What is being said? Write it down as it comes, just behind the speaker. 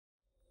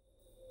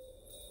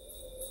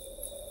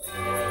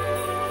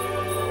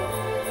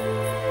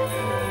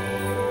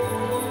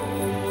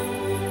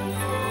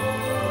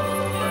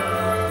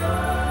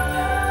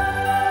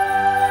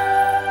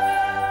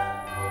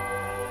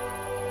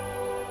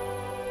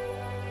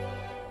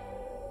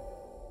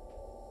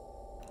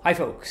Hi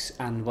folks,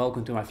 and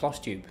welcome to my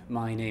FLOSSTUBE.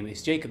 My name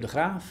is Jacob de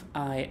Graaf.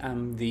 I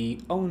am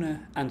the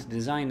owner and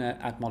designer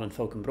at Modern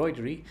Folk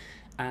Embroidery,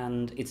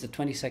 and it's the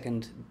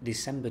 22nd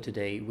December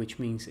today, which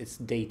means it's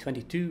day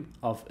 22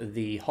 of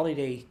the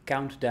holiday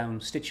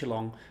countdown stitch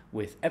along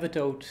with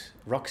Evertoad,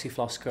 Roxy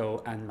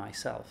Flosco and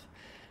myself.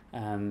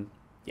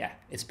 Yeah,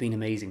 it's been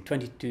amazing.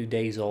 22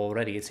 days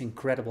already. It's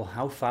incredible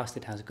how fast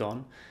it has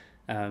gone.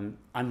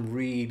 I'm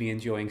really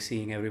enjoying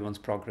seeing everyone's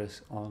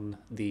progress on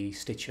the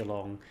stitch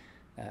along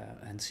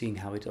and seeing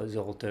how it is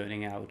all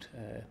turning out.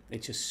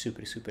 It's just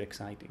super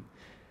exciting.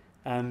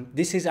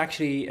 This is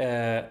actually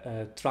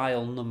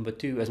trial number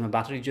 2 as my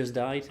battery just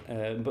died,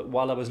 but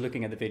while I was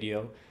looking at the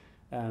video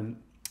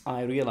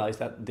I realized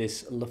that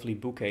this lovely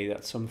bouquet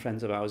that some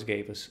friends of ours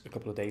gave us a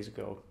couple of days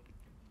ago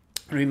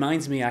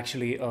reminds me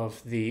actually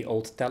of the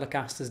old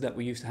Telecasters that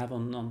we used to have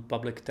on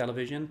public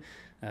television.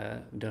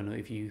 Don't know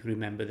if you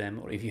remember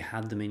them or if you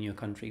had them in your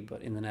country,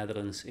 but in the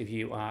Netherlands, if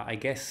you are, I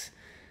guess,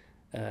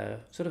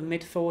 sort of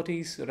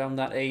mid-40s, around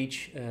that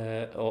age,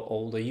 or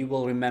older, you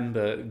will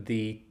remember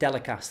the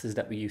Telecasters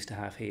that we used to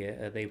have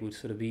here. They would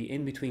sort of be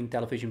in between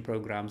television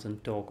programs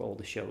and talk all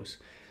the shows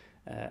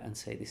and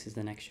say this is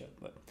the next show.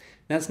 But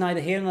that's neither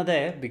here nor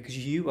there, because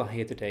you are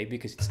here today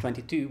because it's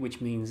 22,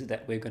 which means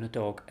that we're going to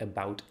talk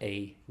about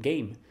a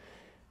game.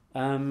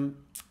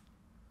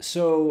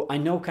 So I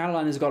know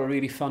Caroline has got a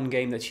really fun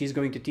game that she's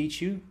going to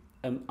teach you.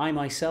 I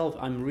myself,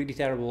 I'm really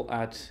terrible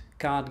at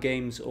card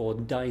games or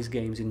dice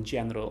games in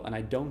general, and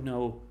I don't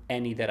know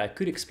any that I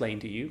could explain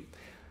to you.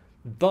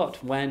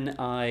 But when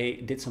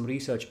I did some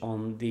research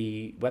on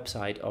the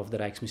website of the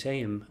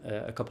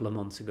Rijksmuseum a couple of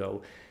months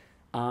ago,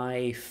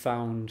 I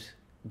found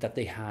that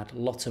they had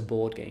lots of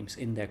board games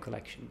in their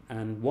collection.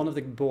 And one of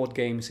the board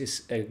games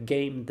is a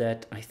game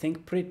that I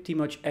think pretty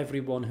much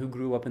everyone who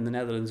grew up in the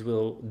Netherlands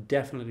will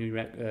definitely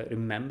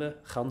remember.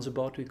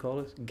 Ganzenbord, we call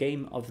it,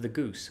 Game of the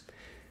Goose.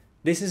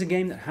 This is a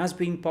game that has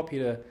been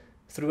popular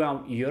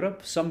throughout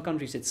Europe. Some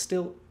countries it's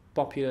still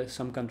popular,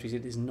 some countries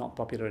it is not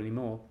popular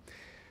anymore.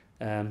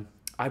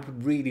 I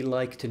would really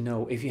like to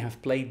know if you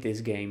have played this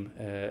game,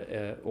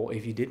 or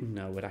if you didn't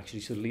know it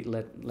actually, so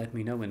let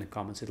me know in the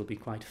comments. It'll be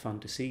quite fun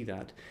to see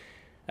that.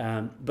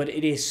 But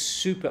it is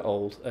super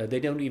old. They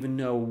don't even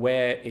know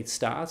where it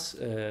starts.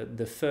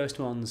 The first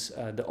ones,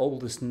 the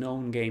oldest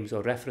known games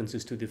or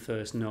references to the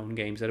first known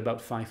games are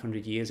about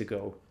 500 years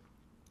ago.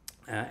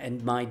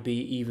 And might be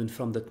even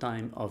from the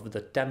time of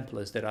the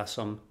Templars. There are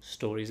some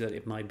stories that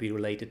it might be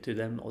related to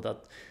them, or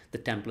that the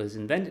Templars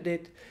invented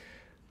it.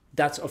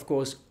 That's of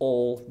course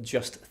all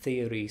just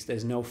theories.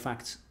 There's no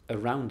facts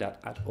around that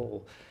at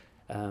all.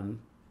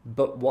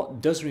 But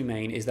what does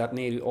remain is that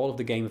nearly all of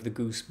the Game of the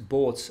Goose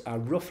boards are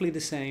roughly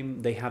the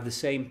same. They have the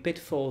same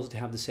pitfalls, they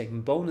have the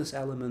same bonus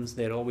elements,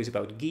 they're always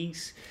about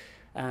geese,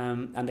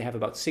 and they have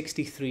about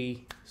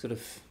 63 sort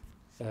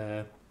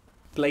of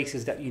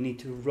places that you need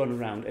to run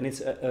around, and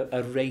it's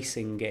a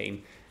racing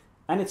game.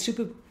 And it's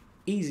super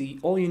easy.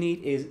 All you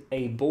need is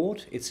a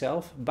board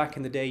itself. Back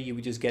in the day you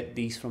would just get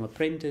these from a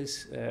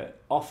printer's.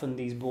 Often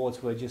these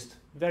boards were just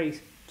very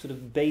sort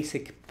of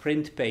basic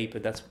print paper.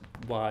 That's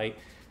why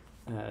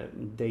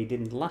they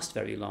didn't last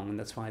very long, and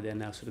that's why they're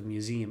now sort of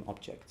museum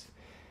objects.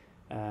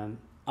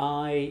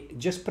 I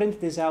just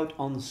printed this out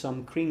on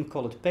some cream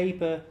colored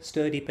paper,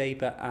 sturdy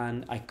paper,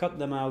 and I cut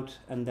them out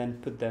and then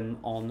put them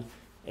on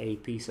a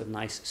piece of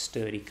nice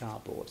sturdy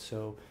cardboard.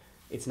 So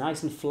it's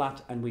nice and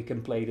flat, and we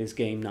can play this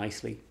game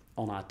nicely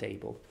on our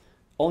table.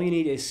 All you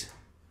need is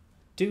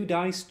 2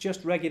 dice,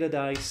 just regular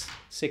dice,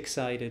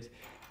 6-sided,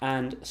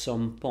 and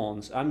some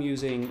pawns. I'm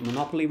using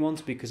Monopoly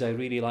ones because I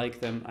really like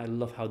them. I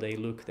love how they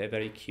look, they're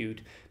very cute,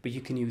 but you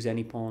can use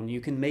any pawn.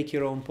 You can make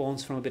your own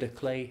pawns from a bit of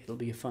clay. It'll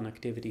be a fun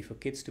activity for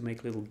kids to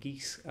make little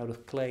geese out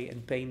of clay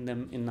and paint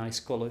them in nice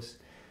colors.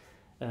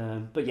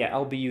 But yeah,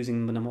 I'll be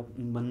using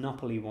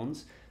Monopoly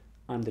ones.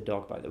 I'm the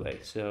dog, by the way,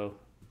 so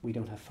we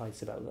don't have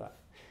fights about that.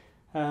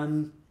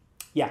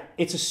 Yeah,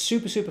 it's a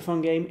super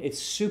fun game. It's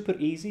super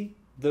easy.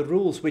 The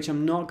rules, which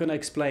I'm not going to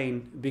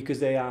explain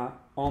because they are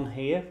on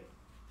here,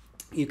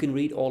 you can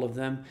read all of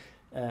them.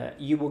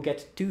 You will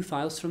get 2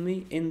 files from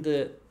me. In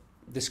the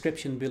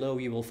description below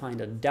you will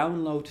find a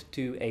download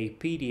to a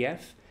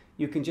PDF.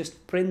 You can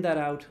just print that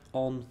out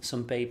on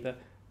some paper,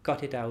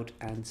 cut it out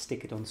and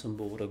stick it on some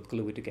board or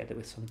glue it together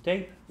with some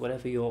tape,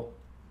 whatever your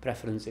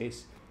preference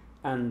is.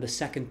 And the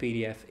second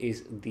PDF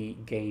is the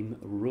game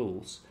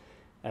rules.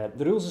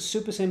 The rules are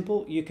super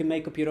simple. You can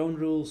make up your own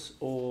rules,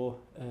 or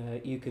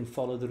you can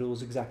follow the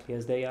rules exactly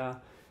as they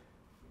are.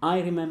 I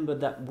remember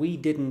that we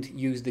didn't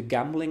use the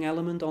gambling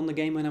element on the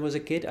game when I was a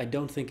kid. I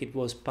don't think it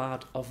was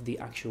part of the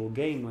actual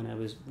game when I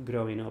was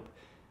growing up.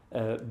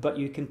 But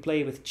you can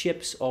play with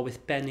chips or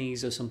with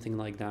pennies or something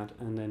like that,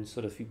 and then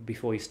sort of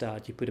before you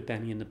start you put a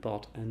penny in the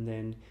pot, and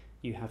then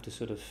you have to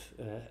sort of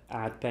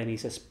add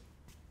pennies as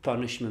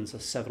punishments, or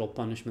several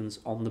punishments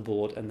on the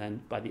board, and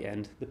then by the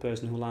end the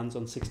person who lands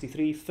on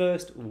 63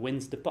 first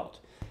wins the pot.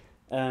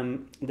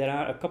 There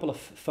are a couple of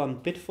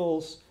fun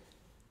pitfalls.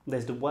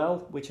 There's the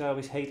well, which I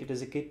always hated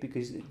as a kid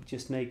because it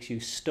just makes you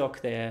stuck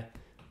there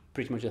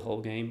pretty much the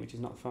whole game, which is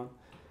not fun.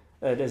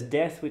 There's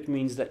death, which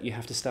means that you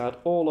have to start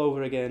all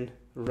over again,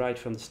 right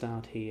from the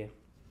start here.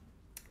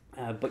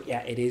 But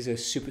yeah, it is a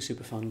super,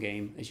 super fun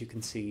game, as you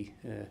can see.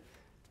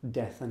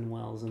 Death and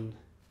wells and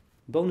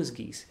bonus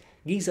geese.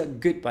 Geese are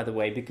good, by the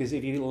way, because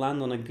if you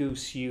land on a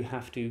goose, you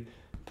have to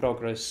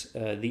progress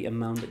the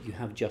amount that you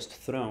have just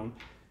thrown,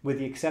 with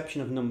the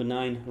exception of number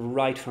 9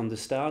 right from the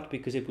start,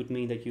 because it would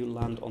mean that you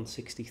land on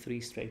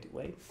 63 straight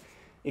away.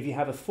 If you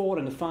have a 4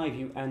 and a 5,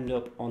 you end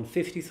up on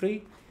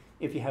 53.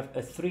 If you have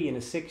a 3 and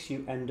a 6,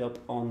 you end up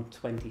on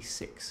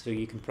 26. So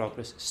you can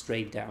progress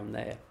straight down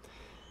there.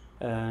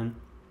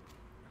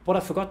 What I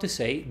forgot to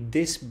say,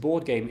 this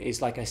board game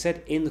is, like I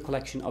said, in the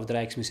collection of the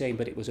Rijksmuseum,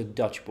 but it was a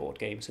Dutch board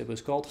game. So it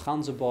was called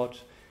Ganzenbord,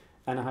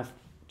 and I have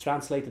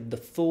translated the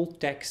full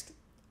text,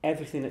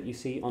 everything that you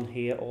see on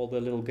here, all the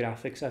little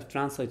graphics. I've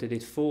translated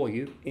it for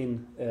you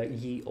in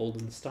ye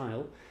olden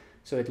style.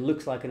 So it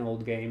looks like an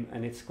old game,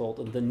 and it's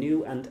called The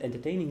New and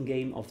Entertaining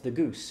Game of the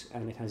Goose.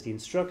 And it has the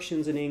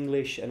instructions in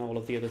English, and all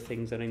of the other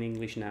things are in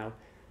English now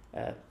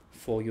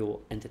for your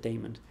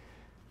entertainment.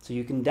 So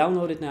you can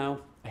download it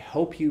now. I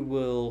hope you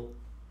will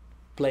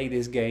play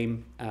this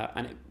game,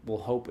 and it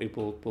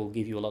will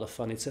give you a lot of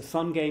fun. It's a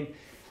fun game.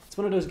 It's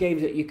one of those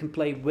games that you can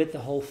play with the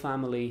whole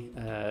family.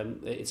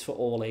 It's for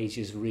all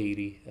ages,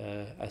 really.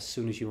 As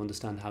soon as you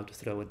understand how to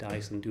throw a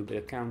dice and do a bit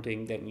of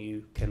counting, then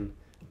you can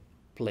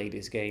play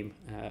this game,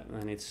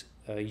 and it's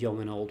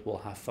young and old will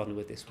have fun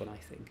with this one, I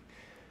think.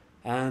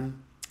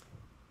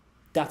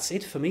 That's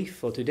it for me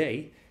for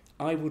today.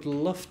 I would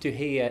love to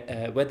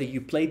hear whether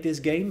you played this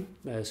game,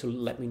 so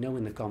let me know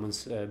in the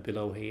comments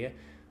below here,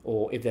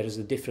 or if there is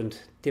a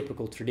different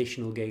typical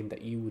traditional game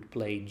that you would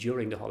play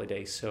during the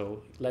holidays.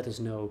 So let us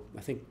know.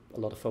 I think a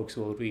lot of folks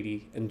will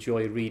really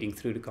enjoy reading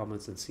through the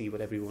comments and see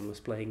what everyone was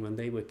playing when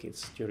they were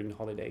kids during the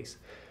holidays.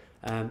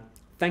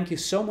 Thank you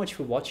so much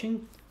for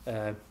watching.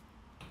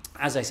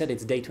 As I said,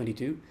 it's day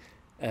 22.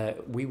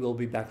 We will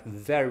be back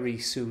very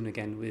soon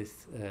again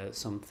with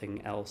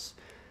something else.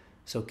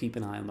 So keep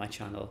an eye on my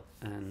channel,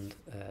 and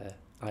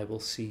I will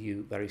see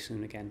you very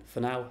soon again.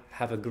 For now,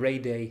 have a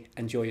great day,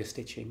 enjoy your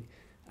stitching,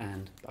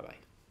 and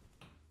bye-bye.